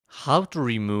How to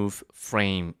remove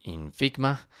frame in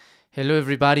Figma. Hello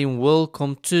everybody and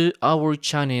welcome to our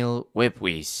channel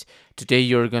WebWiz. Today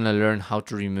you're gonna learn how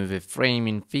to remove a frame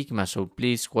in Figma, so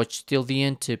please watch till the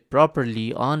end to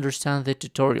properly understand the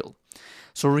tutorial.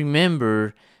 So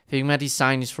remember, Figma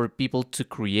design is for people to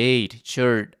create,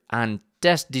 share and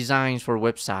test designs for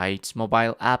websites,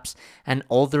 mobile apps and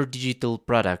other digital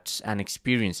products and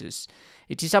experiences.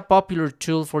 It is a popular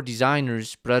tool for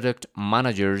designers, product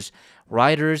managers,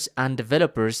 writers and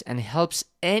developers, and helps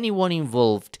anyone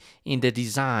involved in the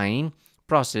design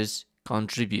process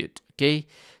contribute. Okay,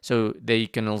 so they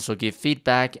can also give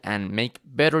feedback and make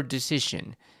better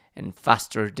decisions and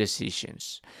faster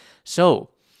decisions. So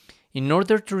in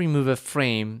order to remove a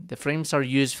frame, the frames are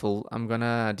useful. I'm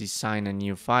gonna design a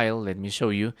new file. Let me show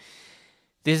you.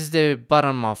 This is the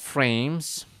bottom of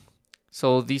frames.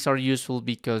 So these are useful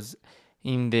because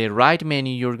in the right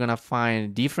menu, you're gonna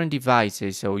find different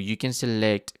devices. So you can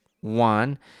select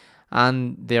one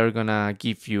and they're gonna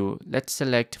give you, let's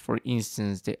select for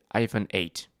instance, the iPhone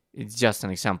 8. It's just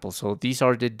an example. So these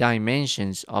are the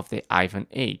dimensions of the iPhone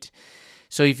 8.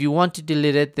 So if you want to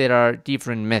delete it, there are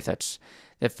different methods.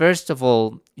 The first of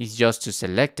all is just to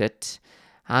select it,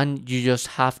 and you just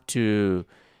have to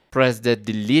press the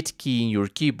delete key in your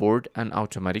keyboard and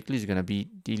automatically it's gonna be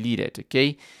deleted.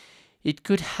 Okay, it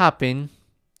could happen.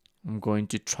 I'm going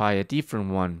to try a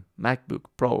different one, MacBook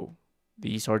Pro.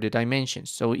 These are the dimensions.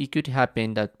 So it could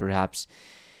happen that perhaps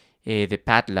the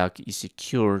padlock is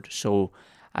secured. So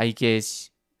I guess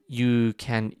you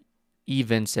can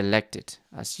even select it.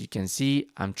 As you can see,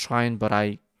 I'm trying, but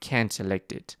I can't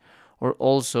select it. Or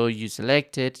also you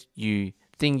select it, you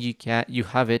think you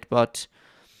have it, but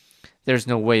there's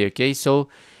no way. Okay, so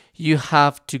you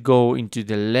have to go into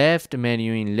the left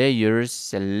menu in layers,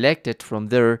 select it from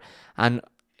there, and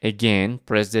again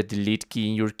press the delete key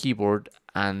in your keyboard,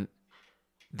 and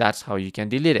that's how you can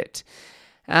delete it.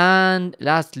 And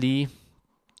lastly,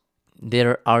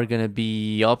 there are gonna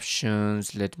be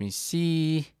options. Let me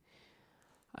see,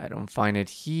 I don't find it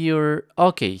here.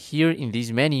 Okay, here in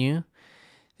this menu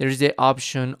there is the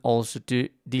option also to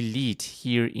delete.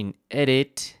 Here in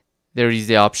edit there is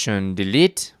the option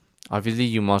delete. Obviously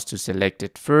you must to select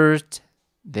it first,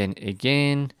 then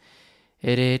again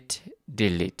edit,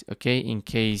 delete. Okay, in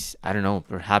case, I don't know,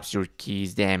 perhaps your key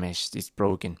is damaged, it's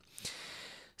broken.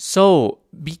 So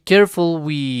be careful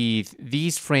with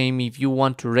this frame if you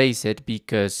want to erase it,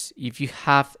 because if you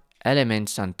have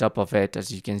elements on top of it,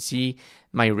 as you can see,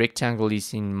 my rectangle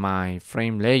is in my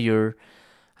frame layer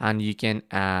and you can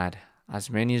add as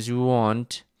many as you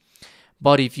want.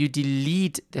 But if you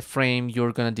delete the frame,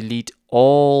 you're gonna delete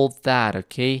all that.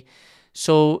 Okay,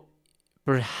 so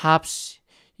perhaps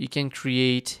you can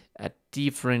create a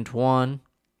different one.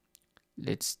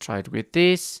 Let's try it with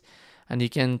this, and you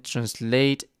can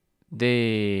translate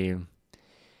the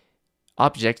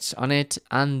objects on it,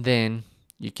 and then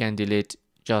you can delete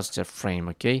just a frame.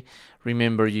 Okay,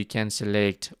 remember you can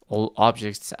select all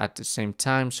objects at the same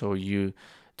time, so you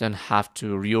don't have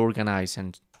to reorganize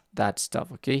and that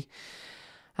stuff. Okay,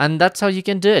 and that's how you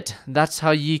can do it. That's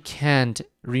how you can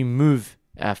remove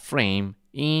a frame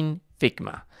in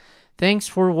Figma. Thanks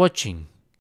for watching.